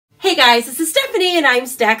guys, this is Stephanie and I'm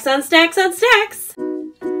Stacks on Stacks on Stacks.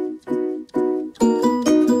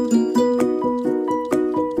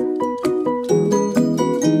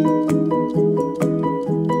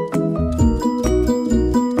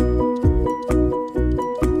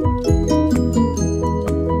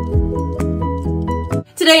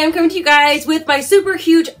 Today I'm coming to you guys with my super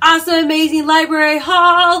huge, awesome, amazing library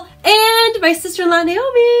haul and my sister-in-law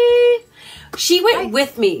Naomi. She went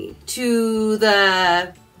with me to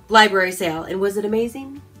the library sale, and was it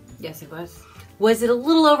amazing? Yes, it was. Was it a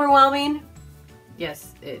little overwhelming?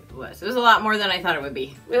 Yes, it was. It was a lot more than I thought it would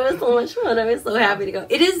be. It was so much fun. I was so happy to go.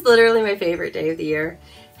 It is literally my favorite day of the year.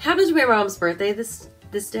 Happens to be my mom's birthday this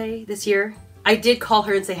year. I did call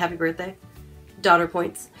her and say happy birthday. Daughter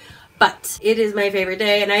points. But it is my favorite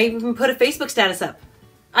day, and I even put a Facebook status up.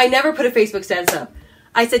 I never put a Facebook status up.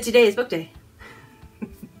 I said today is book day.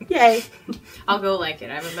 Yay. I'll go like it.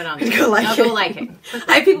 I haven't been on there. I'll go like it.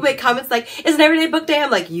 I have people make comments like, is it everyday book day?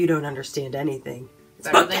 I'm like, you don't understand anything. It's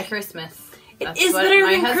better than Christmas. It is better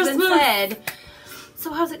than Christmas. My husband said,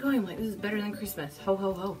 so how's it going? I'm like, this is better than Christmas. Ho,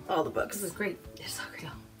 ho, ho. All the books. This is great. It's so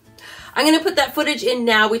great. I'm going to put that footage in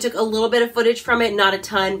now. We took a little bit of footage from it, not a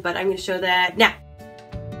ton, but I'm going to show that now.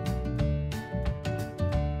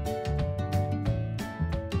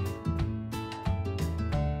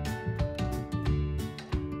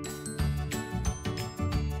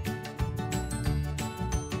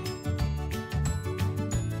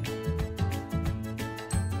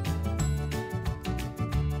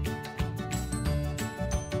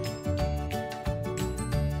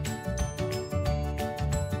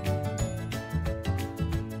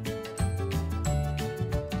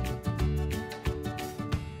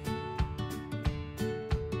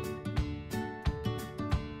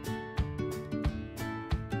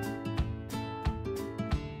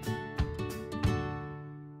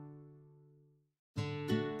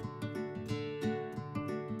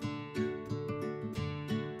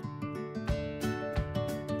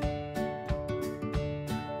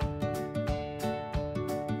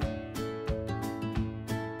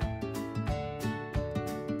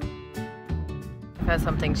 Has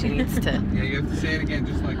something she needs to. Yeah, you have to say it again,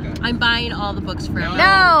 just like that. I'm buying all the books for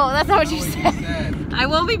No, that's not what you said. I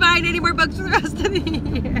won't be buying any more books for the rest of the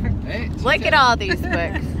year. Hey, look at all these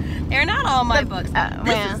books. They're not all my books.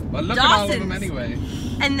 Well, look at all of them anyway.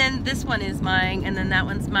 And then this one is mine, and then that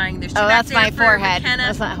one's mine. There's two back that's there my for forehead. McKenna,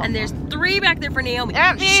 That's not helpful. and there's 3 back there for Naomi.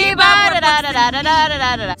 She bought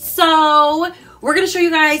So we're gonna show you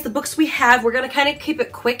guys the books we have. We're gonna kind of keep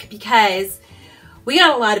it quick because we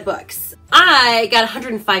got a lot of books. I got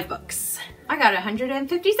 105 books. I got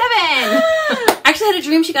 157. Actually, I had a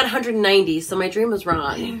dream she got 190, so my dream was wrong.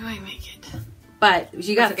 I didn't quite make it. But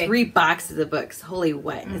she got okay. 3 boxes of books. Holy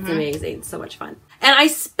what? It's amazing. So much fun. And I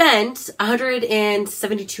spent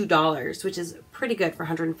 $172, which is pretty good for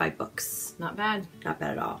 105 books. Not bad. Not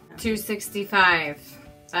bad at all. $265.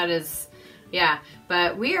 That is, yeah.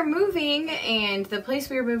 But we are moving, and the place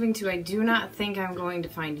we are moving to, I do not think I'm going to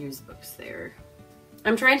find used books there.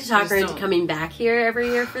 I'm trying to talk her into coming back here every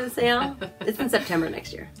year for the sale. It's in September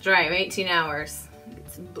next year. Drive 18 hours.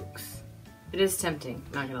 Get some books. It is tempting,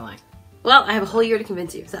 not gonna lie. Well, I have a whole year to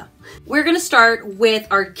convince you, so. We're gonna start with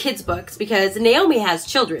our kids' books because Naomi has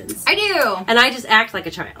children's. I do! And I just act like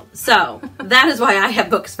a child. So, that is why I have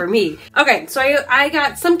books for me. Okay, so I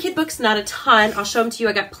got some kid books, not a ton. I'll show them to you.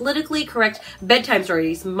 I got Politically Correct Bedtime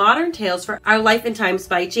Stories, Modern Tales for Our Life and Times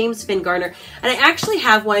by James Finn Garner. And I actually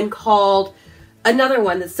have one called, another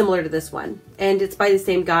one that's similar to this one. And it's by the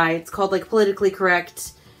same guy. It's called like Politically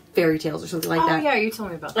Correct Fairy Tales or something like that. Oh yeah, you told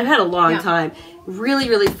me about that. I've had a long time. Really,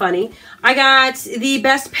 really funny. I got The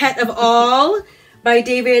Best Pet of All by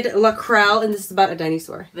David Lacrell, and this is about a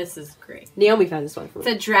dinosaur. This is great. Naomi found this one for me.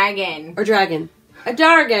 It's a dragon. Or dragon. A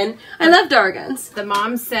Dargan. I love Dargans. The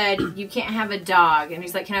mom said, you can't have a dog. And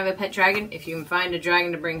he's like, can I have a pet dragon? If you can find a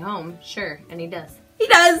dragon to bring home, sure. And he does. He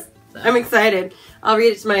does. So. I'm excited. I'll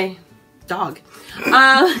read it to my dog.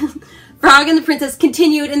 Frog and the Princess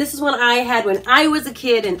continued, and this is one I had when I was a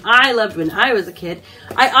kid, and I loved when I was a kid.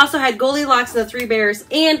 I also had Goldilocks and the 3 Bears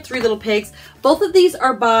and 3 Little Pigs. Both of these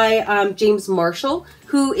are by James Marshall,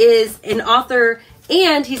 who is an author,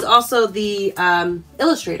 and he's also the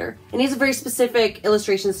illustrator. And he has a very specific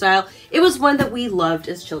illustration style. It was one that we loved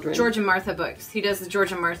as children. George and Martha books. He does the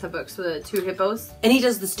George and Martha books with the 2 hippos. And he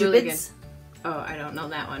does the Stupids. Really oh, I don't know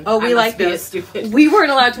that one. Oh, we like those. Stupid. We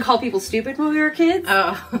weren't allowed to call people stupid when we were kids.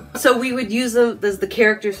 Oh. So we would use them as the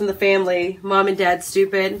characters from the family. Mom and Dad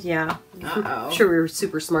stupid. Yeah. Uh-oh. I'm sure we were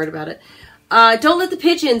super smart about it. Don't Let the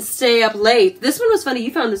Pigeons Stay Up Late. This one was funny.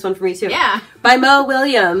 You found this one for me too. Yeah. By Mo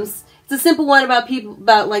Williams. It's a simple one about people,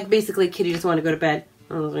 about like basically a kid who just want to go to bed.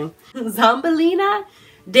 Zombalina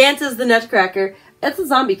dances the Nutcracker. It's a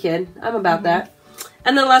zombie kid. I'm about that.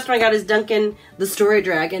 And then the last one I got is Duncan the Story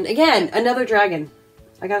Dragon. Again, another dragon.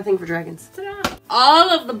 I got a thing for dragons. Ta-da. All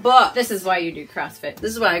of the books. This is why you do CrossFit.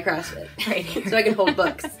 This is why I CrossFit. Right here. So I can hold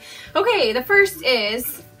books. Okay, the first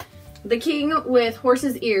is The King with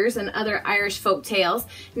Horse's Ears and Other Irish Folk Tales.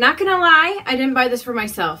 Not gonna lie, I didn't buy this for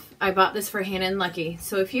myself. I bought this for Hannah and Lucky.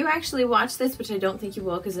 So if you actually watch this, which I don't think you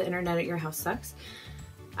will because the internet at your house sucks,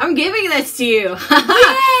 I'm giving this to you.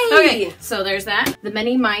 Yay! Okay, so there's that. The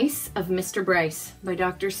Many Mice of Mr. Bryce by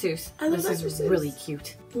Dr. Seuss. I love This Dr. is Seuss. really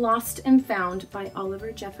cute. Lost and Found by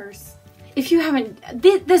Oliver Jeffers. If you haven't,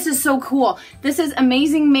 this is so cool. This is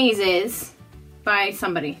Amazing Mazes by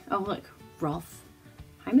somebody. Oh look, Rolf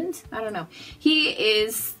Hyman's? I don't know. He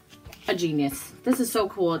is a genius. This is so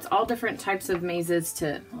cool. It's all different types of mazes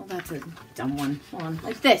to, oh, that's a dumb one. Hold on,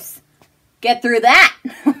 like this. Get through that.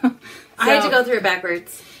 I had to go through it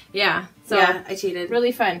backwards. Yeah. So yeah, I cheated.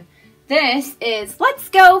 really fun. This is Let's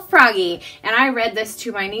Go Froggy. And I read this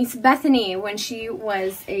to my niece Bethany when she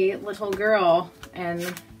was a little girl.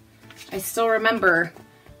 And I still remember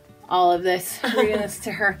all of this, reading this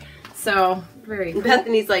to her. So, very cool.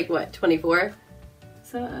 Bethany's like, what, 24?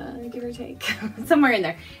 So, give or take. Somewhere in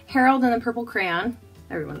there. Harold and the Purple Crayon.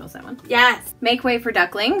 Everyone knows that one. Yes. Make Way for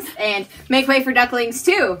Ducklings. And Make Way for Ducklings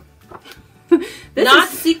 2. Not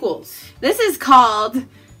sequels. This is called...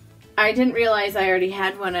 I didn't realize I already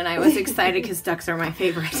had one and I was excited because ducks are my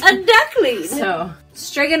favorite. A duckling. So,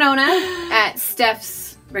 Strigonona at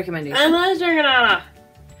Steph's recommendation. I'm not Strigonona.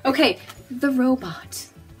 Okay, the robot.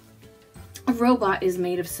 A robot is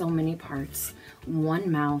made of so many parts. One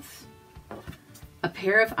mouth, a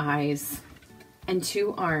pair of eyes, and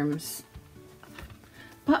 2 arms.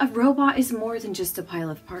 But a robot is more than just a pile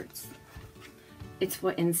of parts. It's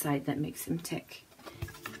what inside that makes him tick.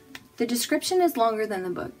 The description is longer than the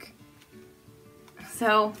book.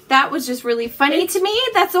 So that was just really funny to me.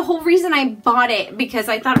 That's the whole reason I bought it, because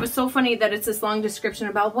I thought it was so funny that it's this long description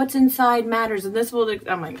about what's inside matters, and this will,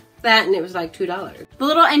 I'm like, That, and it was like $2. The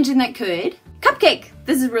Little Engine That Could. Cupcake.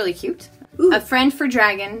 This is really cute. Ooh. A Friend for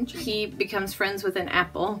Dragon. He becomes friends with an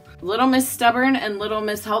apple. Little Miss Stubborn and Little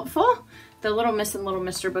Miss Helpful. The Little Miss and Little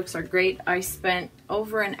Mister books are great. I spent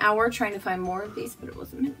over an hour trying to find more of these, but it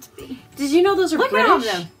wasn't meant to be. Did you know those are Look British? at all of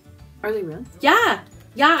them. Are they really? Yeah.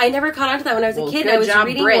 Yeah, I never caught on to that when I was a kid. good I was job,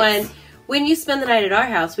 reading Brits. one. When you spend the night at our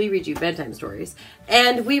house, we read you bedtime stories.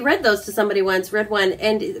 And we read those to somebody once, read one,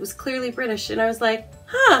 and it was clearly British. And I was like,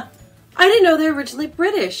 huh, I didn't know they're originally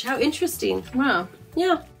British. How interesting. Wow.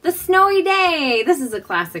 Yeah. The Snowy Day. This is a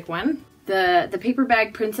classic one. The Paper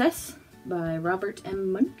Bag Princess by Robert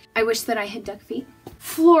M. Munch. I Wish That I Had Duck Feet.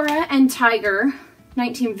 Flora and Tiger.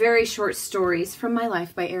 19 very short stories from my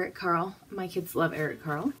life by Eric Carle. My kids love Eric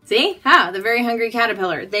Carle. See? The Very Hungry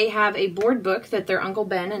Caterpillar. They have a board book that their Uncle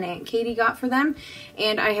Ben and Aunt Katie got for them.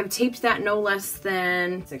 And I have taped that no less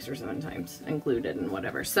than 6 or 7 times, included and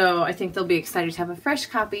whatever. So I think they'll be excited to have a fresh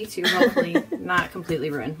copy to hopefully not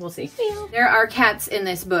completely ruin. We'll see. There are cats in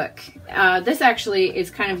this book. This actually is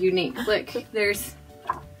kind of unique. Look, there's...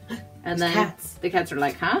 And then cats. The cats are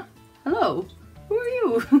like, huh? Hello. Who are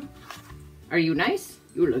you? Are you nice?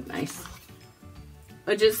 You look nice.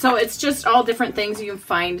 So it's just all different things. You can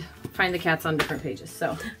find the cats on different pages.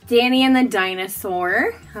 So Danny and the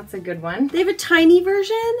Dinosaur. That's a good one. They have a tiny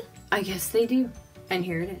version? I guess they do. And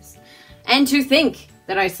here it is. And to think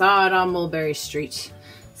that I saw it on Mulberry Street.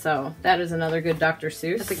 So that is another good Dr.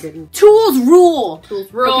 Seuss. That's a good one. Tools rule.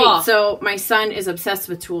 Tools rule. Okay, so my son is obsessed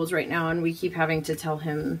with tools right now, and we keep having to tell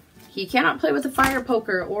him he cannot play with the fire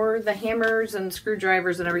poker or the hammers and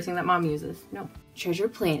screwdrivers and everything that Mom uses. No. Treasure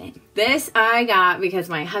Planet. This I got because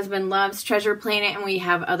my husband loves Treasure Planet, and we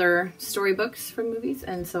have other storybooks from movies,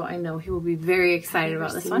 and so I know he will be very excited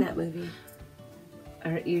about this one. That movie.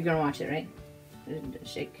 All right, you're gonna watch it, right?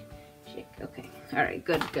 Shake, shake. Okay. All right.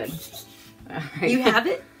 Good. Good. All right. You have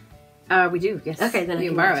it? We do. Yes. Okay, then I you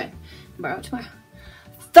can borrow watch it. Borrow it tomorrow.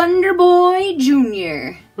 Thunderboy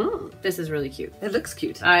Jr. Mm. This is really cute. It looks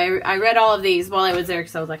cute. I read all of these while I was there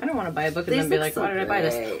because I was like, I don't want to buy a book and These then be look like, so why did I buy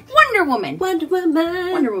this? great. Wonder Woman. Wonder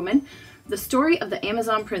Woman. Wonder Woman. The story of the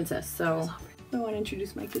Amazon princess. So I want to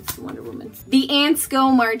introduce my kids to Wonder Woman. The Ants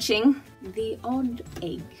Go Marching. The Odd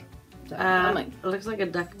Egg. So, I'm like, it looks like a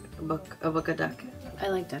duck book. A book of duck. I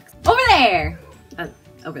like ducks. Over there.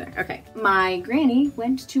 Over there. Okay. My granny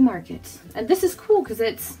went to market, and this is cool because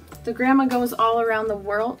it's the grandma goes all around the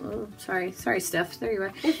world. Oh, sorry, Steph. There you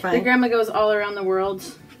are. You're fine. The grandma goes all around the world,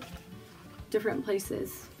 different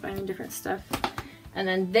places, finding different stuff. And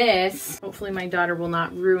then this, hopefully my daughter will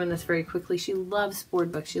not ruin this very quickly. She loves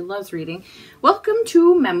board books. She loves reading. Welcome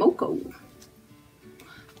to Mamoko.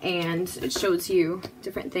 And it shows you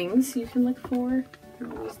different things you can look for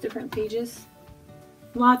on all these different pages.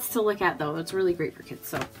 Lots to look at though. It's really great for kids.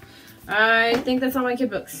 So I think that's all my kid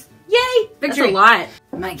books. Yay! Victory. That's a lot.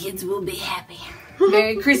 My kids will be happy.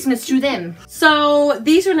 Merry Christmas to them. So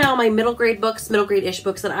these are now my middle grade-ish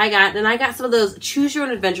books that I got. And I got some of those Choose Your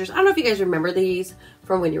Own Adventures. I don't know if you guys remember these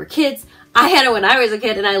from when you were kids. I had it when I was a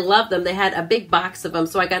kid and I loved them. They had a big box of them.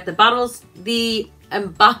 So I got the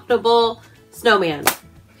Abominable Snowman.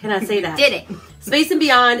 Can I say that? Did it. Space and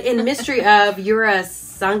Beyond in Mystery of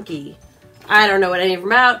Urasanki. I don't know what any of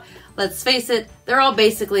them are about. Let's face it, they're all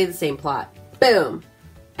basically the same plot. Boom.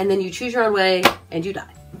 And then you choose your own way and you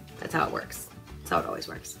die. That's how it works. That's how it always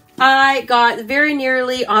works. I got Very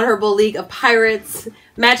Nearly Honorable League of Pirates,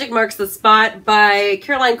 Magic Marks the Spot by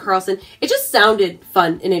Caroline Carlson. It just sounded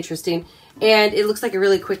fun and interesting. And it looks like a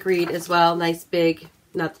really quick read as well. Nice big,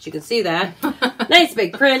 not that you can see that. Nice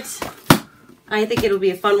big print. I think it'll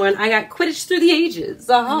be a fun one. I got Quidditch Through the Ages.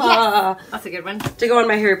 Yes, that's a good one. To go on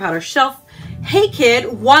my Harry Potter shelf. Hey Kid,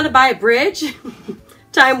 Wanna Buy a Bridge?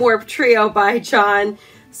 Time Warp Trio by John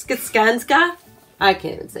Skiskanska. I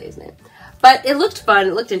can't even say his name. But it looked fun,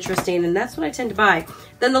 it looked interesting, and that's what I tend to buy.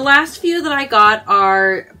 Then the last few that I got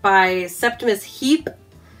are by Septimus Heap.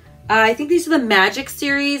 I think these are the Magic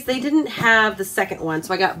series. They didn't have the second one,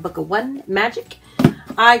 so I got book 1, Magic.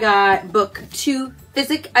 I got book 2,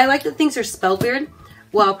 Physic. I like that things are spelled weird.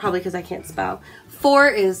 Well, probably because I can't spell. 4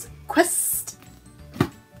 is Questy.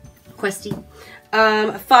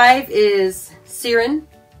 5 is Siren.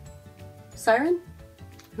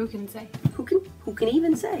 Who can say? Who can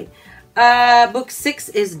even say? Book 6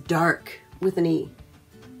 is Dark with an E.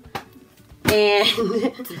 And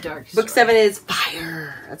It's a dark book story. 7 is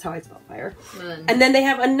Fire. That's how I spell fire. And then they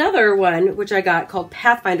have another one, which I got, called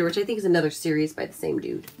Pathfinder, which I think is another series by the same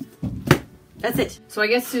dude. That's it. So I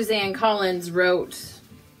guess Suzanne Collins wrote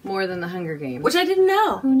more than the Hunger Games. Which I didn't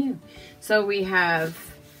know. Who knew? So we have,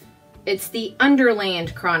 it's the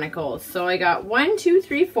Underland Chronicles. So I got 1, 2,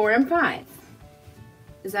 3, 4, and 5.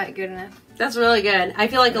 Is that good enough? That's really good. I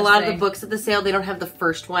feel like a lot of say. the books at the sale, they don't have the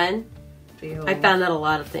first one. Behold. I found that a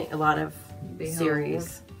lot of Behold.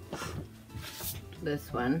 series.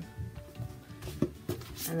 This one.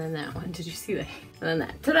 And then that one. Did you see that? And then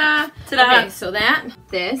that. Ta-da! Ta-da! Okay, so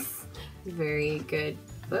this very good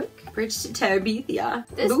book. Bridge to Terabithia.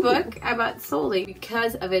 This Ooh. book I bought solely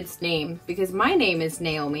because of its name. Because my name is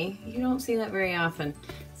Naomi. You don't see that very often.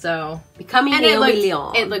 So, Becoming and Naomi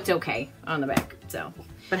Leon. it looked okay on the back. So,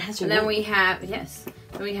 But it has your and then name. we have, yes,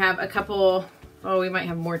 then we have a couple, oh, we might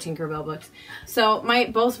have more Tinkerbell books. So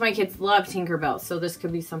both my kids love Tinkerbell, so this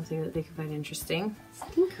could be something that they could find interesting.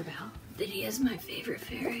 Tinkerbell. Lydia is my favorite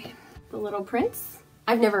fairy. The Little Prince.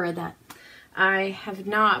 I've never read that. I have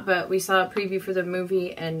not, but we saw a preview for the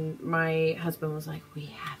movie and my husband was like, we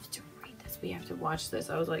have to read this. We have to watch this.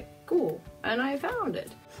 I was like, cool. And I found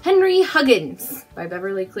it. Henry Huggins by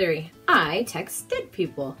Beverly Cleary. I text dead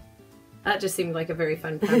people. That just seemed like a very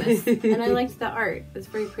fun premise. And I liked the art. It's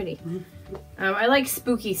very pretty. I like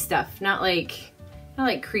spooky stuff. Not like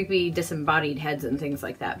creepy disembodied heads and things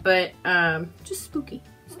like that. But just spooky.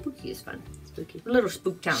 Spooky is fun. Spooky. A little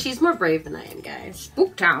spook town. She's more brave than I am, guys.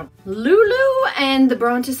 Spook town. Lulu and the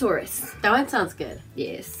Brontosaurus. That one sounds good.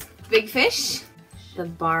 Yes. Big Fish. The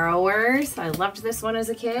Borrowers. I loved this one as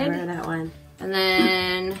a I kid. read that one. And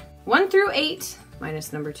then 1 through 8,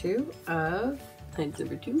 minus number 2 of Mine's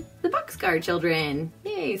number 2. the Boxcar Children.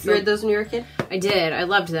 Yay. You read those when you were a kid? I did. I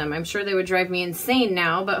loved them. I'm sure they would drive me insane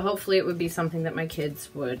now, but hopefully it would be something that my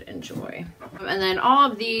kids would enjoy. And then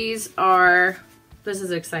all of these are, this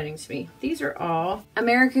is exciting to me, these are all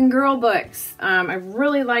American Girl books. I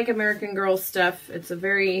really like American Girl stuff. It's a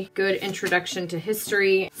very good introduction to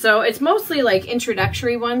history. So it's mostly like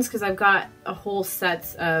introductory ones because I've got a whole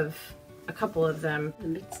set of a couple of them. The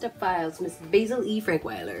Mixed Up Files, Miss Basil E.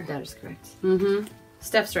 Frankweiler. That is correct. Mm-hmm.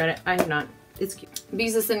 Steph's read it. I have not. It's cute.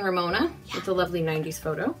 Beezus and Ramona with a lovely 90s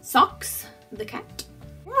photo. Socks, the cat.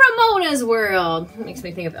 Ramona's World. It makes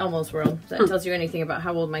me think of Elmo's World. If that tells you anything about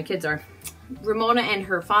how old my kids are. Ramona and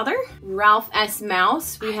her father. Ralph S.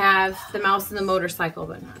 Mouse. We have the Mouse and the Motorcycle,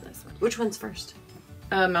 but not this one. Which one's first?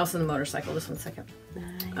 Mouse and the Motorcycle. This one's second.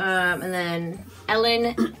 Nice. And then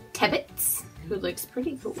Ellen Tebbets, who looks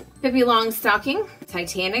pretty cool. Pippi Longstocking,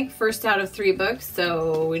 Titanic, first out of 3 books,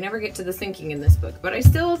 so we never get to the sinking in this book, but I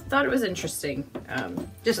still thought it was interesting.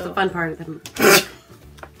 Just the fun part of them.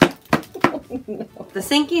 The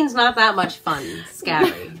sinking's not that much fun.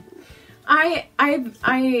 Scary.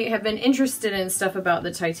 I have been interested in stuff about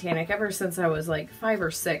the Titanic ever since I was like 5 or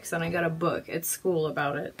 6, and I got a book at school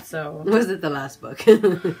about it. So was it the last book?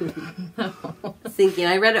 No. Sinking.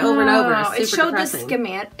 I read it over and over. It showed depressing.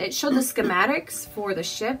 It showed the schematics for the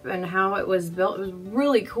ship and how it was built. It was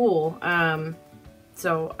really cool.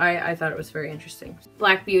 So I thought it was very interesting.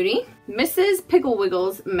 Black Beauty, Mrs.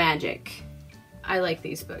 Picklewiggle's Magic. I like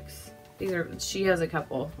these books. She has a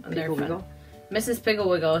couple, and they're fun. Mrs.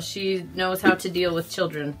 Pigglewiggle, she knows how to deal with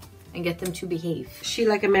children and get them to behave. She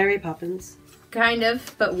like a Mary Poppins. Kind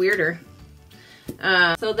of, but weirder.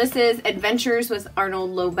 So this is Adventures with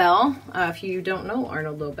Arnold Lobel. If you don't know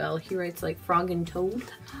Arnold Lobel, he writes like Frog and Toad.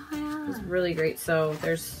 Oh, yeah. It's really great. So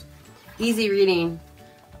there's easy reading.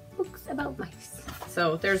 Books about mice.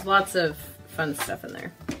 So there's lots of fun stuff in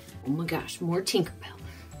there. Oh my gosh, more Tinkerbell.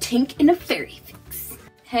 Tink and a Fairy Fix.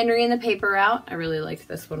 Henry and the Paper Route. I really liked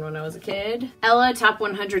this one when I was a kid. Ella, Top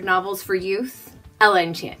 100 Novels for Youth. Ella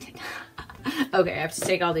Enchanted. Okay, I have to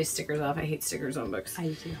take all these stickers off. I hate stickers on books. I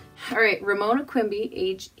do too. All right, Ramona Quimby,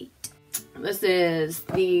 age 8. This is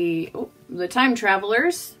the Time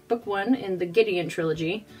Travelers, book 1 in the Gideon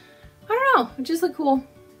trilogy. I don't know, it just looked cool.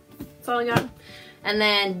 That's all I got. And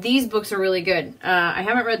then these books are really good. I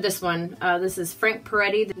haven't read this one. This is Frank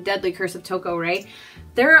Peretti, The Deadly Curse of Toko Ray.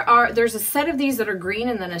 There's a set of these that are green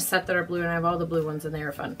and then a set that are blue, and I have all the blue ones and they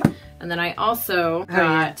are fun. And then I also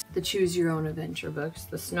got the Choose Your Own Adventure books,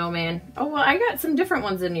 The Snowman. Oh, well, I got some different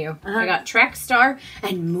ones than you. I got Track Star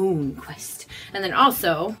and Moon Quest. And then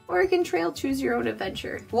also Oregon Trail Choose Your Own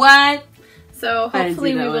Adventure. What? So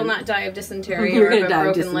hopefully we will not die of dysentery You're or gonna of a die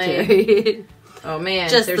of broken dysentery. leg. Oh man,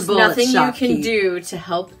 Just there's the bullet nothing you shot, can Pete. do to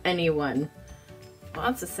help anyone. Well,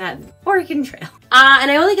 that's a sad Oregon Trail. And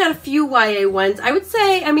I only got a few YA ones. I would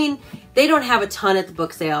say, I mean, they don't have a ton at the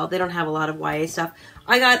book sale. They don't have a lot of YA stuff.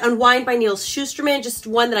 I got Unwind by Neil Shusterman, just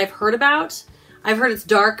one that I've heard about. I've heard it's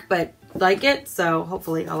dark, but like it, so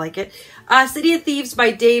hopefully I'll like it. City of Thieves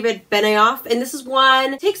by David Benayoff, and this is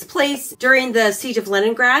one takes place during the siege of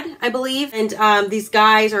Leningrad, I believe. And these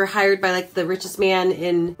guys are hired by like the richest man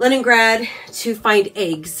in Leningrad to find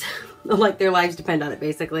eggs. Like their lives depend on it,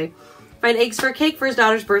 basically. Find eggs for a cake for his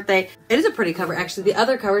daughter's birthday. It is a pretty cover, actually. The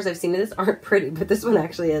other covers I've seen of this aren't pretty, but this one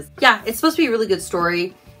actually is. Yeah, it's supposed to be a really good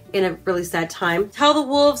story in a really sad time. Tell the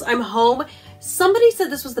Wolves I'm Home. Somebody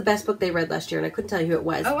said this was the best book they read last year, and I couldn't tell you who it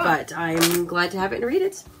was, but I'm glad to have it and read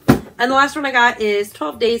it. And the last one I got is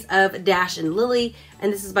 12 Days of Dash and Lily,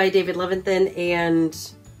 and this is by David Levithan, and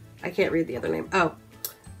I can't read the other name. Oh,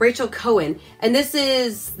 Rachel Cohen. And this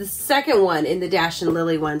is the second one in the Dash and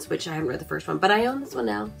Lily ones, which I haven't read the first one, but I own this one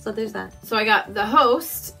now, so there's that. So I got The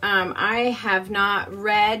Host. I have not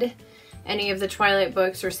read any of the Twilight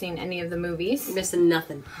books or seen any of the movies. You're missing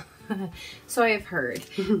nothing. So I have heard.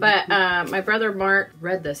 But my brother Mark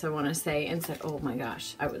read this, I want to say, and said, oh my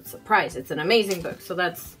gosh, I was surprised. It's an amazing book. So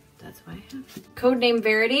that's why I have. Codename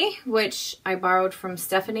Verity, which I borrowed from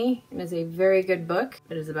Stephanie, and is a very good book.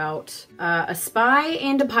 It is about a spy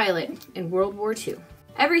and a pilot in World War II.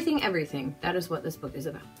 Everything. That is what this book is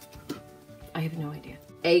about. I have no idea.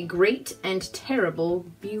 A Great and Terrible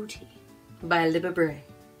Beauty By Libba Bray.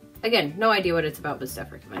 Again, no idea what it's about, but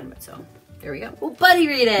Steph recommended it, so there we go. Well, buddy,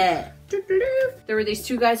 read it. There were these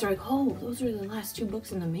two guys who were like, oh, those are the last 2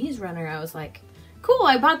 books in the Maze Runner. I was like, cool,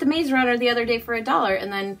 I bought the Maze Runner the other day for $1.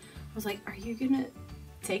 And then I was like, are you gonna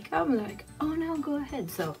take them? And they're like, oh no, go ahead.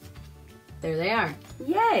 So there they are.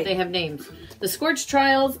 Yay. They have names. The Scorched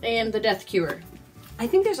Trials and The Death Cure. I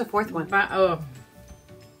think there's a 4th one. Oh.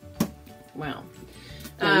 Wow.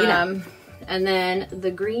 And then The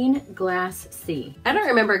Green Glass Sea. I don't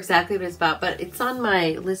remember exactly what it's about, but it's on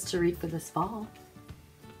my list to read for this fall.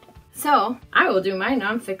 So I will do my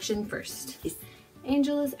nonfiction first. Yes.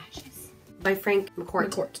 Angela's Ashes. By Frank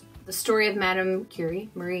McCourt. The Story of Madame Curie,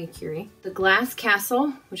 Marie Curie. The Glass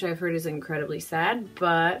Castle, which I've heard is incredibly sad,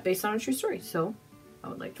 but based on a true story, so I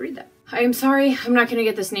would like to read that. I am sorry, I'm not going to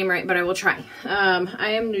get this name right, but I will try. I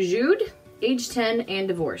am Najoud, age 10 and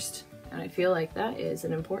divorced. And I feel like that is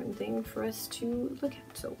an important thing for us to look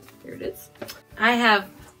at. So here it is. I have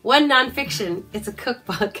one nonfiction. It's a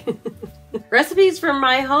cookbook. Recipes from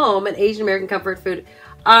My Home, an Asian American comfort food.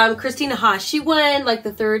 Christina Haas. She won like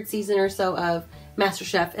the 3rd season or so of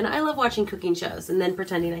MasterChef. And I love watching cooking shows and then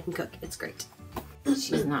pretending I can cook. It's great.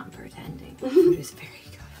 She's not pretending. It is very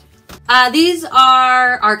good. These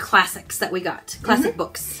are our classics that we got. Classic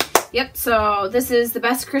books. Yep, so this is The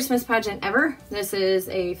Best Christmas Pageant Ever. This is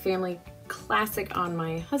a family classic on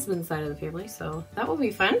my husband's side of the family, so that will be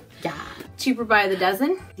fun. Yeah. Cheaper by the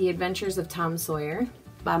Dozen. The Adventures of Tom Sawyer.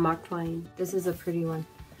 By Mark Twain. This is a pretty one.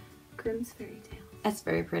 Grimm's Fairy Tale. That's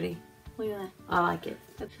very pretty. Look at that. I like it.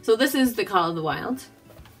 So this is The Call of the Wild.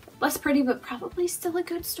 Less pretty, but probably still a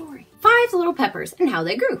good story. 5 Little Peppers and How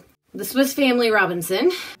They Grew. The Swiss Family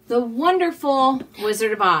Robinson. The Wonderful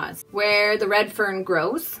Wizard of Oz. Where the Red Fern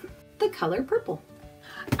Grows. The Color Purple.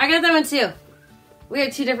 I got that one too. We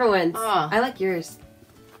had 2 different ones. Oh. I like yours.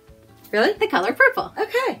 Really? The Color Purple.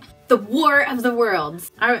 Okay. The War of the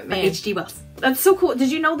Worlds. All right, By man. H.G. Wells. That's so cool.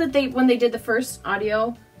 Did you know that when they did the first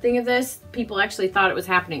audio thing of this, people actually thought it was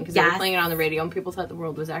happening because they were playing it on the radio and people thought the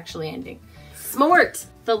world was actually ending. Smart.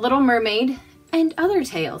 The Little Mermaid and Other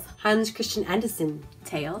Tales. Hans Christian Andersen.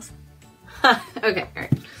 Tales. Okay, all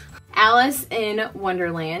right. Alice in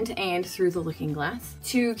Wonderland and Through the Looking Glass.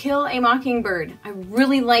 To Kill a Mockingbird. I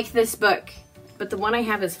really like this book, but the one I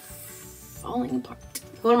have is falling apart.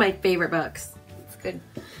 One of my favorite books. It's good.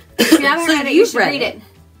 If you haven't read it, you should read it.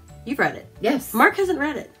 You've read it. Yes. Mark hasn't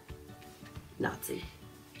read it. Nazi.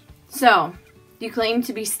 So, you claim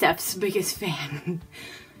to be Steph's biggest fan.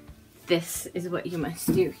 This is what you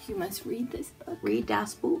must do. You must read this book. Read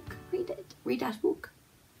das Buch. Read it. Read das Buch.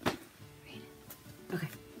 Read it. Okay.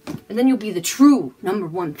 And then you'll be the true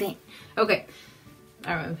 #1 thing. Okay.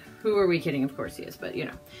 Who are we kidding? Of course he is, but you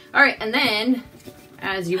know. Alright, and then,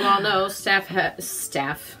 as you all know, Steph.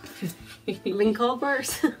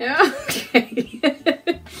 Lincolnbers. Yeah,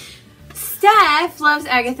 okay. Steph loves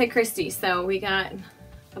Agatha Christie, so we got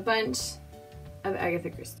a bunch of Agatha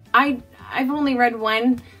Christie. I've only read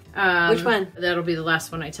one. Which one? That'll be the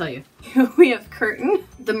last one I tell you. We have Curtain.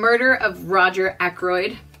 The Murder of Roger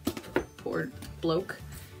Ackroyd. Poor bloke.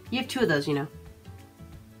 You have 2 of those, you know.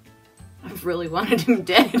 I've really wanted him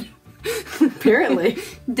dead. Apparently.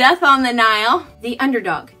 Death on the Nile. The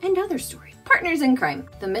Underdog and Other Stories. Partners in Crime.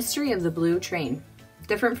 The Mystery of the Blue Train.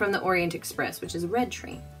 Different from the Orient Express, which is a red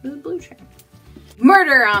train. The blue train.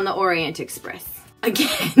 Murder on the Orient Express.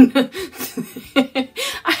 Again.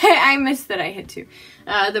 I missed that I had 2.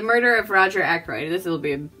 The Murder of Roger Ackroyd. This will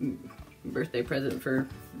be a birthday present for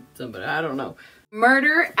somebody. I don't know.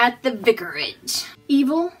 Murder at the Vicarage.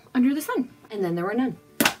 Evil Under the Sun. And then there were none.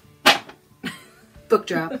 Book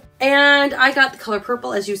drop. And I got The Color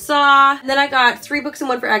Purple, as you saw. And then I got 3 books in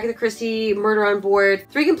 1 for Agatha Christie, Murder on Board,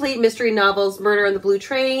 3 complete mystery novels, Murder on the Blue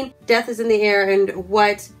Train, Death is in the Air, and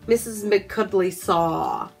What Mrs. McCudley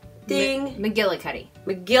Saw. Ding. McGillicuddy.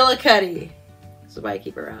 McGillicuddy. That's why I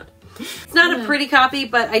keep around. It's not a pretty copy,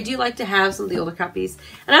 but I do like to have some of the older copies.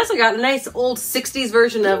 And I also got a nice old 60s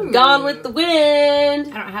version of Gone with the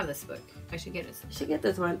Wind. I don't have this book. I should get it. I should get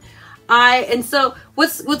this one. And so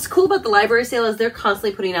what's cool about the library sale is they're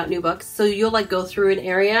constantly putting out new books. So you'll like go through an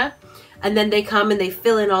area and then they come and they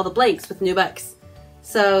fill in all the blanks with new books.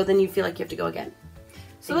 So then you feel like you have to go again.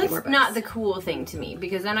 So that's not the cool thing to me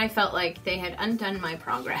because then I felt like they had undone my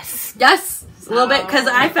progress. Yes, a little bit, because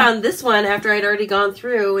I found this one after I'd already gone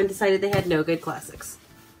through and decided they had no good classics.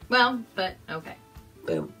 Well, but okay.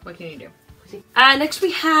 Boom. What can you do? Next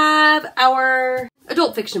we have our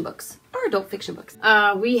adult fiction books. Our adult fiction books.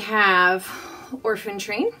 We have Orphan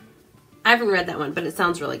Train. I haven't read that one, but it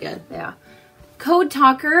sounds really good. Yeah. Code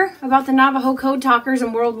Talker, about the Navajo code talkers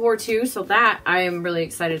in World War II, so that I am really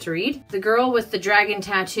excited to read. The Girl with the Dragon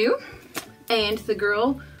Tattoo, and The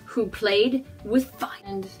Girl Who Played with Fire.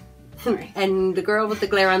 And, sorry. And The Girl with the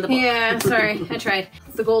Glare on the Book. Yeah, sorry, I tried.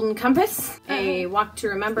 The Golden Compass, A Walk to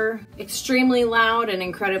Remember, extremely loud and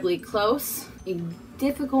incredibly close. A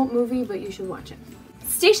difficult movie, but you should watch it.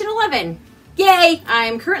 Station 11. Yay!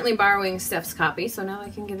 I'm currently borrowing Steph's copy, so now I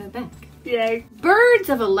can give it back. Yay. Birds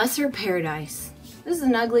of a Lesser Paradise. This is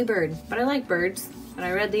an ugly bird, but I like birds. And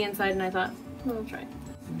I read the inside and I thought, well, I'll try it.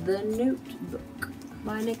 The Notebook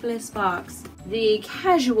By Nicholas Sparks. The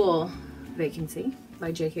Casual Vacancy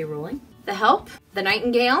by J.K. Rowling. The Help, The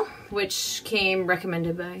Nightingale, which came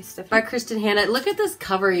recommended by Stephanie. By Kristen Hanna. Look at this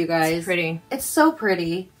cover, you guys. It's pretty. It's so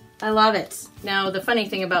pretty. I love it. Now, the funny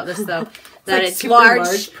thing about this, though, that like it's super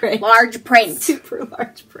large print. large print. Super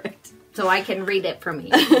large print. So I can read it from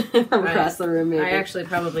here. From across the room, maybe. I actually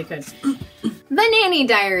probably could. The Nanny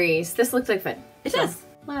Diaries. This looks like fun. It does.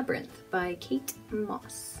 Labyrinth by Kate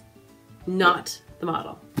Moss. Not the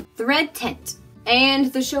model. The Red Tent.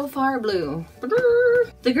 And the Shofar Blue.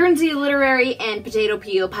 The Guernsey Literary and Potato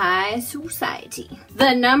Peel Pie Society. The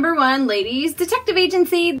 #1 Ladies Detective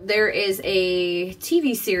Agency. There is a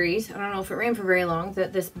TV series, I don't know if it ran for very long,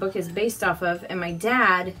 that this book is based off of, and my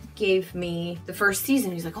dad gave me the first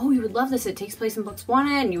season. He's like, oh, you would love this. It takes place in books 1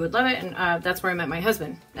 and you would love it. And that's where I met my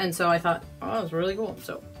husband. And so I thought, oh, that was really cool.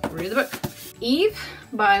 So read the book. Eve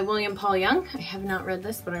by William Paul Young. I have not read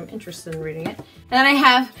this, but I'm interested in reading it. And then I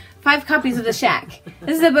have 5 copies of The Shack.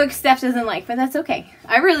 This is a book Steph doesn't like, but that's okay.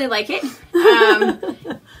 I really like it.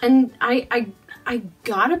 And I I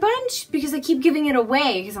got a bunch because I keep giving it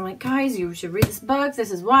away because I'm like, guys, you should read this book.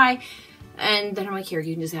 This is why. And then I'm like, here,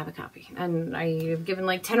 you can just have a copy. And I've given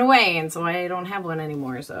like 10 away, and so I don't have one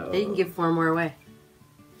anymore. So you can give 4 more away.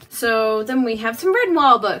 So then we have some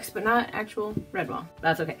Redwall books, but not actual Redwall.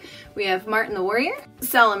 That's okay. We have Martin the Warrior,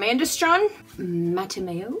 Salamandastron,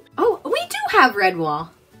 Matameo. Oh, we do have Redwall.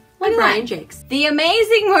 Like Brian Jakes. The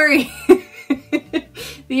Amazing Maurice.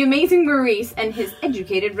 The Amazing Maurice and His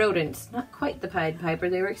Educated Rodents. Not quite the Pied Piper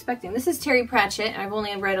they were expecting. This is Terry Pratchett. I've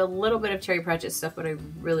only read a little bit of Terry Pratchett stuff, but I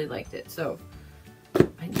really liked it. So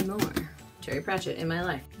I need more Terry Pratchett in my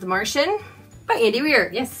life. The Martian by Andy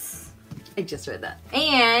Weir. Yes. I just read that.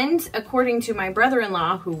 And according to my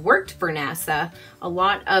brother-in-law who worked for NASA, a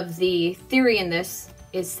lot of the theory in this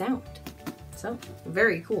is sound. So,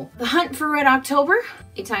 very cool. The Hunt for Red October,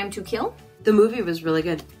 A Time to Kill. The movie was really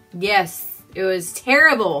good. Yes, it was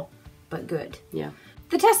terrible, but good. Yeah.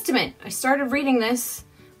 The Testament. I started reading this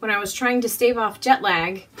when I was trying to stave off jet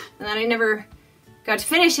lag, and then I never got to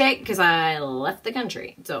finish it because I left the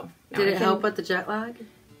country. So, did it help with the jet lag?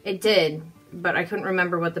 It did. But I couldn't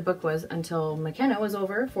remember what the book was until McKenna was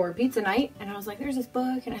over for pizza night. And I was like, there's this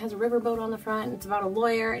book and it has a riverboat on the front. And it's about a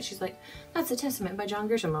lawyer. And she's like, that's The Testament by John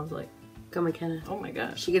Grisham. I was like, go McKenna. Oh my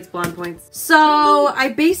gosh. She gets blonde points. So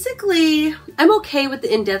I'm okay with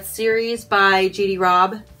the In-Depth series by J.D.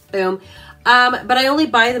 Robb. Boom. But I only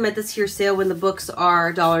buy them at this here sale when the books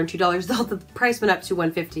are $1 and $2. The price went up to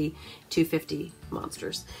 $150, $250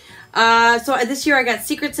 monsters. So this year I got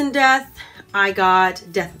Secrets in Death. I got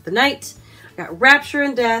Death of the Night. Got Rapture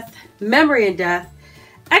in Death, Memory in Death,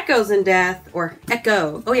 Echoes in Death, or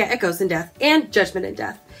Echo. Oh yeah, Echoes in Death, and Judgment in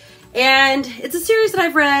Death. And it's a series that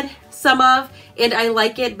I've read some of, and I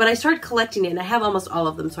like it, but I started collecting it, and I have almost all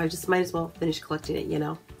of them, so I just might as well finish collecting it, you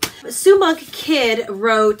know. Sue Monk Kidd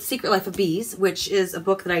wrote Secret Life of Bees, which is a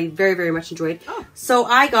book that I very, very much enjoyed. Oh. So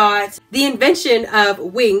I got The Invention of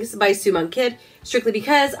Wings by Sue Monk Kidd, strictly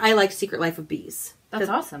because I like Secret Life of Bees. That's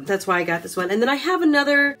awesome. That's why I got this one. And then I have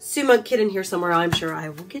another Sue Monk Kidd in here somewhere. I'm sure I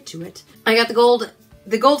will get to it. I got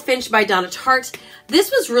The Goldfinch by Donna Tartt. This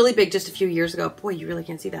was really big just a few years ago. Boy, you really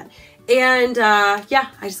can't see that. And yeah,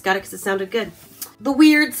 I just got it because it sounded good. The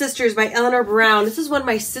Weird Sisters by Eleanor Brown. This is one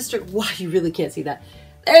my sister... Wow, you really can't see that.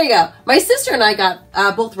 There you go. My sister and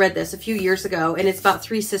I both read this a few years ago, and it's about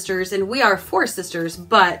 3 sisters, and we are 4 sisters,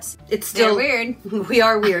 but it's still... They're weird. We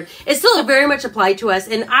are weird. It's still very much applied to us,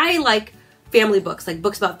 and I like family books, like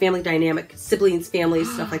books about family dynamic, siblings,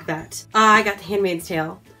 families, stuff like that. I got The Handmaid's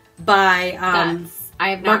Tale by I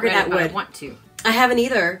have not Margaret read it, Atwood. but I want to. I haven't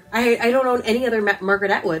either. I don't own any other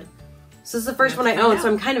Margaret Atwood. So this is the first one I own, so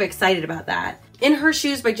I'm kind of excited about that. In Her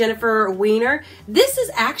Shoes by Jennifer Weiner. This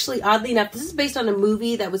is actually, oddly enough, this is based on a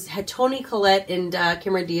movie that had Toni Collette and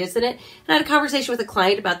Cameron Diaz in it. And I had a conversation with a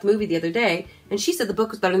client about the movie the other day, and she said the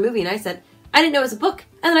book was better than the movie, and I said, I didn't know it was a book.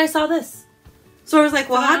 And then I saw this. So I was like,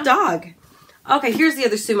 well, hot dog. Okay, here's the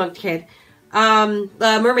other Sue Monk Kidd.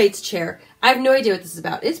 The Mermaid's Chair. I have no idea what this is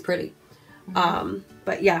about. It's pretty.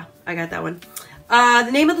 But yeah, I got that one.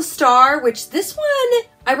 The Name of the Star, which this one,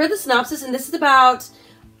 I read the synopsis, and this is about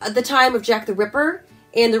the time of Jack the Ripper.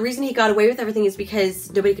 And the reason he got away with everything is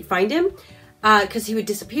because nobody could find him, because he would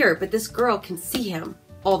disappear. But this girl can see him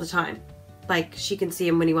all the time. Like, she can see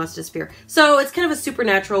him when he wants to disappear. So it's kind of a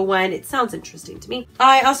supernatural one. It sounds interesting to me.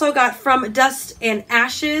 I also got From Dust and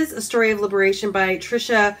Ashes, A Story of Liberation by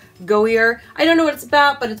Tricia Goyer. I don't know what it's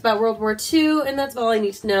about, but it's about World War II, and that's all I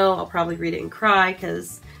need to know. I'll probably read it and cry,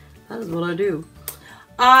 because that is what I do.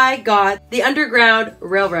 I got The Underground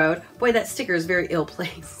Railroad. Boy, that sticker is very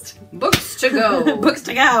ill-placed. Books to go. Books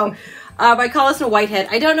to go. By Collison Whitehead.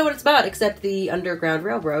 I don't know what it's about, except The Underground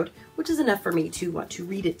Railroad, which is enough for me to want to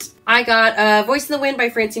read it. I got Voice in the Wind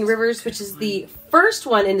by Francine Rivers, which is the first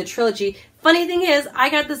one in the trilogy. Funny thing is,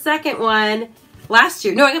 I got the second one last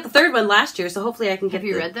year. No, I got the third one last year, so hopefully I can get Have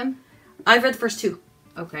you read them? I've read the first 2.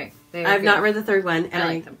 Okay. I've not read the third one, and I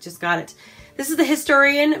like them. Just got it. This is The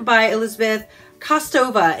Historian by Elizabeth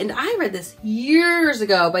Kostova, and I read this years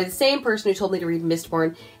ago by the same person who told me to read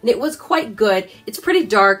Mistborn, and it was quite good. It's pretty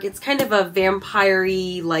dark. It's kind of a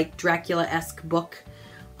vampire-y, like Dracula-esque book.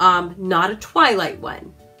 Not a Twilight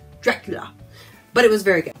one. Dracula. But it was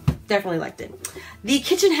very good. Definitely liked it. The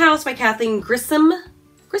Kitchen House by Kathleen Grissom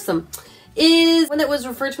is one that was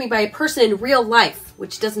referred to me by a person in real life,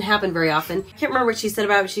 which doesn't happen very often. I can't remember what she said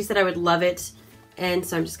about it, but she said I would love it, and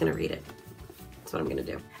so I'm just going to read it. That's what I'm going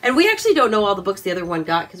to do. And we actually don't know all the books the other one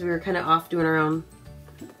got because we were kind of off doing our own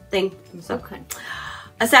thing. So. Okay.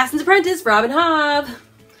 Assassin's Apprentice, Robin Hobb.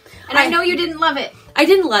 And I know you didn't love it. I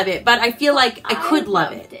didn't love it, but I feel like I could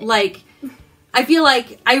love it. Like, I feel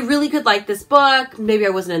like I really could like this book. Maybe I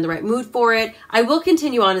wasn't in the right mood for it. I will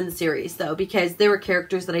continue on in the series, though, because there were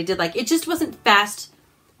characters that I did like. It just wasn't fast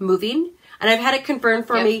moving. And I've had it confirmed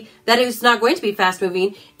for me that it was not going to be fast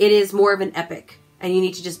moving. It is more of an epic. And you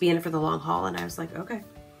need to just be in it for the long haul. And I was like, okay,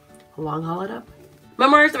 long haul it up.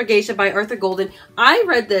 Memoirs of a Geisha by Arthur Golden. I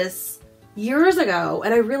read this years ago,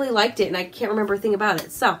 and I really liked it, and I can't remember a thing about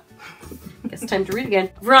it. So, I guess time to read again.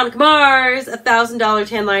 Veronica Mars, $1,000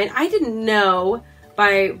 Tan Line. I didn't know,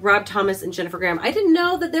 by Rob Thomas and Jennifer Graham. I didn't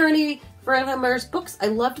know that there were any Veronica Mars books. I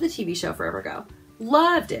loved the TV show Forever Ago.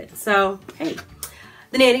 Loved it. So, hey.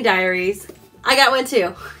 The Nanny Diaries. I got one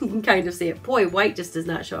too. You can kind of see it. Boy, white just does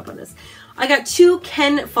not show up on this. I got 2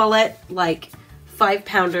 Ken Follett, like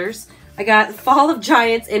 5-pounders. I got Fall of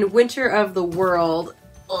Giants and Winter of the World.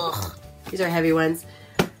 Ugh. These are heavy ones.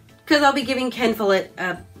 Because I'll be giving Ken Follett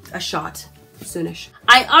a shot soonish.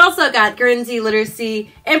 I also got Guernsey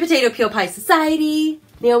Literacy and Potato Peel Pie Society.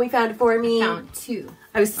 Naomi found it for me. Found 2.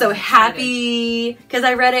 I was so happy because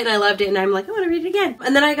I read it and I loved it, and I'm like, I want to read it again.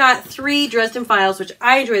 And then I got 3 Dresden Files, which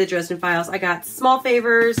I enjoy the Dresden Files. I got Small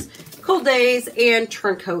Favors, Cold Days, and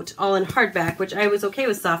Turncoat, all in hardback, which I was okay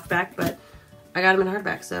with softback, but I got them in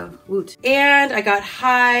hardback, so woot. And I got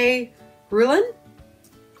High Rulin?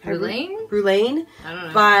 Rulain? I don't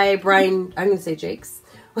know. By Brian, I'm going to say Jakes.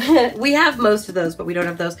 We have most of those, but we don't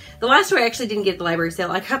have those. The last two I actually didn't get at the library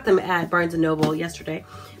sale. I got them at Barnes & Noble yesterday,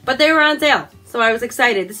 but they were on sale. So I was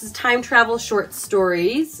excited. This is time travel short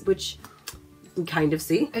stories, which you can kind of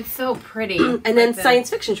see. It's so pretty. And then science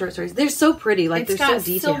fiction short stories. They're so pretty. Like, they're so detailed.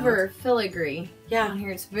 It's got silver filigree. Yeah. On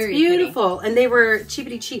here. It's very beautiful. pretty. And they were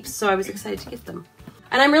cheapity cheaps, so I was excited to get them.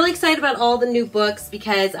 And I'm really excited about all the new books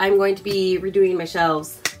because I'm going to be redoing my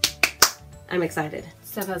shelves. I'm excited.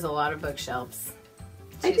 Steph has a lot of bookshelves.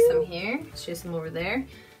 I She do. has some here. She has some over there.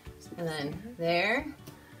 And then there.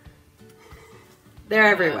 They're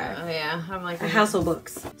everywhere. Oh yeah, I'm like Household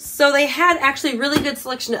books. So they had actually really good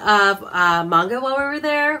selection of manga while we were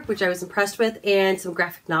there, which I was impressed with, and some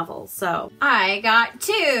graphic novels. So I got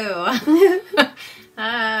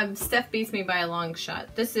 2. Steph beats me by a long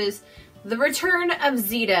shot. This is The Return of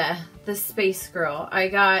Zeta, the Space Girl. I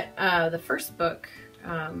got the first book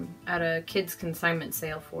at a kids consignment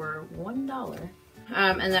sale for $1.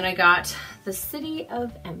 And then I got The City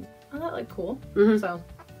of M. Oh, that looked cool. So.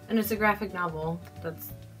 And it's a graphic novel.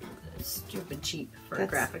 That's stupid cheap for a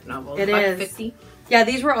graphic novel. It is. $1.50. Yeah,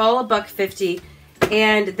 these were all $1.50,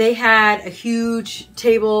 and they had a huge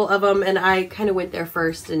table of them, and I kind of went there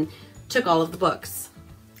first and took all of the books.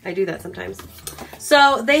 I do that sometimes.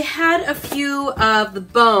 So they had a few of the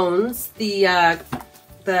Bones, the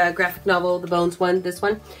graphic novel, the Bones one, this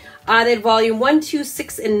one. They had volume 1, 2,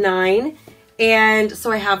 6, and 9, and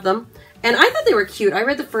so I have them. And I thought they were cute. I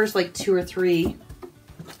read the first like 2 or 3.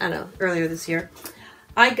 I don't know, earlier this year.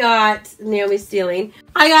 I got Naomi's Stealing.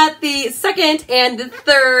 I got the second and the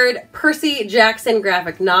third Percy Jackson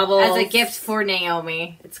graphic novels. As a gift for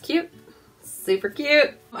Naomi. It's cute. Super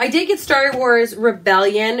cute. I did get Star Wars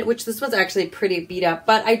Rebellion, which this was actually pretty beat up,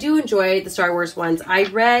 but I do enjoy the Star Wars ones. I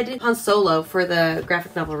read Han Solo for the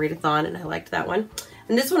graphic novel readathon, and I liked that one.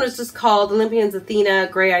 And this one was just called Olympians Athena,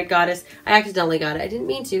 Grey-Eyed Goddess. I accidentally got it. I didn't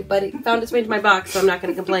mean to, but it found its way into my box, so I'm not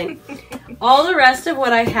going to complain. All the rest of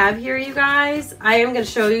what I have here, you guys, I am going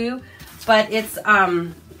to show you, but it's,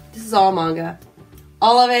 this is all manga.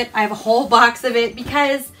 All of it. I have a whole box of it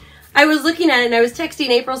because I was looking at it and I was texting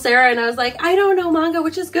April Sarah and I was like, I don't know manga,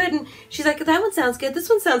 which is good. And she's like, that one sounds good. This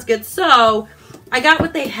one sounds good. So I got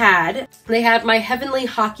what they had. They had My Heavenly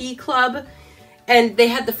Hockey Club, and they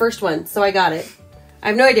had the first one, so I got it. I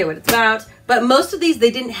have no idea what it's about, but most of these, they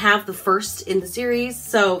didn't have the first in the series,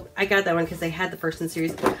 so I got that one because they had the first in the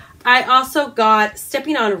series. I also got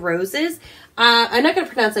Stepping on Roses. I'm not going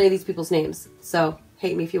to pronounce any of these people's names, so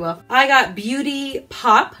hate me if you will. I got Beauty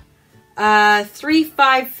Pop, 3,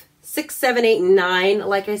 5, 6, 7, 8, and 9.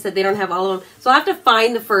 Like I said, they don't have all of them, so I'll have to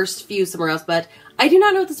find the first few somewhere else, but I do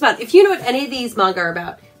not know what this is about. If you know what any of these manga are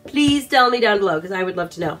about, please tell me down below, because I would love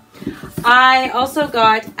to know. I also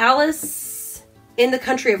got Alice in the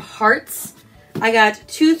Country of Hearts. I got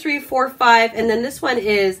 2, 3, 4, 5, and then this one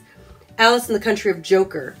is Alice in the Country of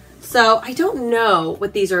Joker. So I don't know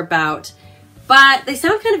what these are about, but they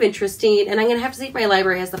sound kind of interesting, and I'm going to have to see if my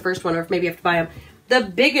library has the first one or if maybe I have to buy them. The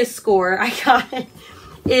biggest score I got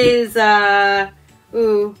is Ryanu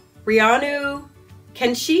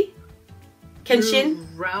Kenshin?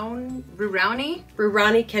 Rurouni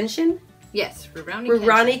Kenshin? Yes,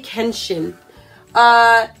 Rurouni Kenshin.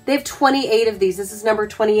 They have 28 of these. This is number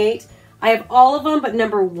 28. I have all of them but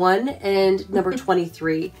number 1 and number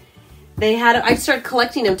 23. I started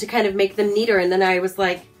collecting them to kind of make them neater, and then I was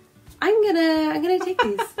like, I'm gonna take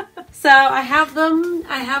these. So I have them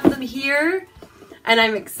here, and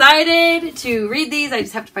I'm excited to read these. I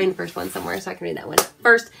just have to find the first one somewhere so I can read that one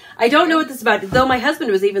first. I don't know what this is about, though my husband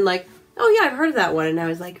was even like, oh yeah, I've heard of that one. And I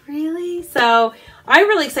was like, really? So I'm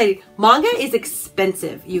really excited. Manga is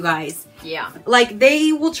expensive, you guys. Yeah. Like,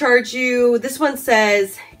 they will charge you, this one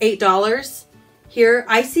says $8 here.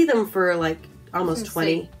 I see them for like almost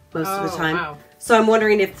 20 most of the time. Wow. So I'm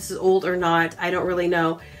wondering if this is old or not. I don't really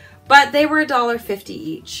know. But they were $1.50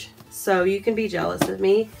 each. So you can be jealous of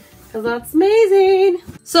me, because that's amazing.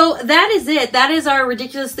 So that is it. That is our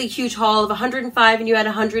ridiculously huge haul of 105, and you had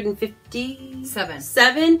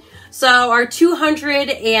 157. So our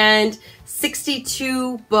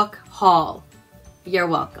 262 book haul. You're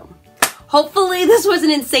welcome. Hopefully this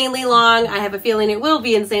wasn't insanely long. I have a feeling it will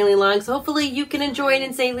be insanely long. So hopefully you can enjoy an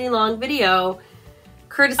insanely long video.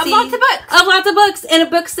 Courtesy of lots of books. Of lots of books and a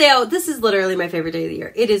book sale. This is literally my favorite day of the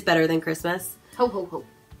year. It is better than Christmas. Ho, ho, ho.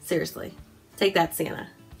 Seriously. Take that, Santa.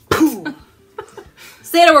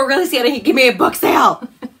 Santa, we're really Santa. He give me a book sale.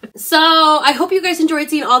 So I hope you guys enjoyed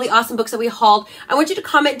seeing all the awesome books that we hauled. I want you to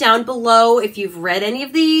comment down below if you've read any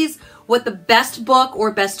of these, what the best book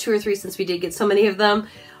or best 2 or 3, since we did get so many of them,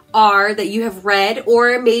 are that you have read,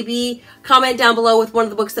 or maybe comment down below with one of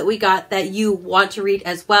the books that we got that you want to read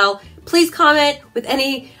as well. Please comment with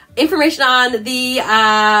any information on the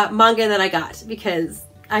manga that I got, because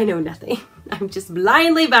I know nothing. I'm just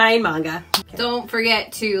blindly buying manga. Okay. Don't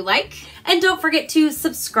forget to like. And don't forget to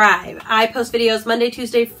subscribe. I post videos Monday,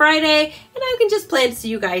 Tuesday, Friday, and I can just plan to see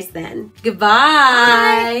you guys then.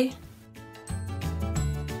 Goodbye.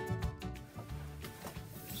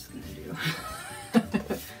 Bye.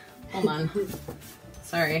 Hold on.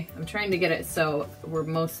 Sorry, I'm trying to get it so we're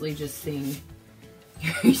mostly just seeing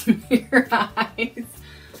your eyes.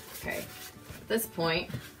 Okay, at this point.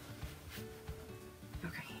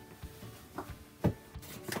 Okay.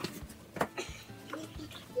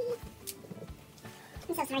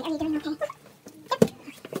 I'm so sorry, are you doing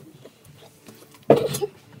okay?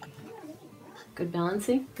 Good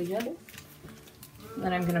balancing, good job.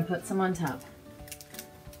 Then I'm gonna put some on top.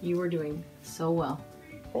 You were doing so well.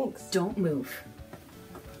 Thanks. Don't move.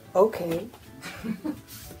 Okay.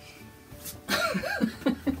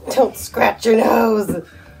 Don't scratch your nose. There,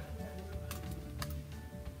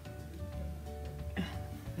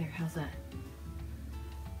 how's that?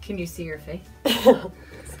 Can you see your face? There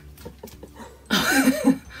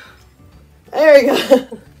we go.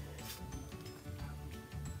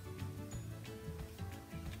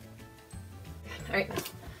 All right.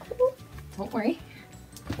 Don't worry.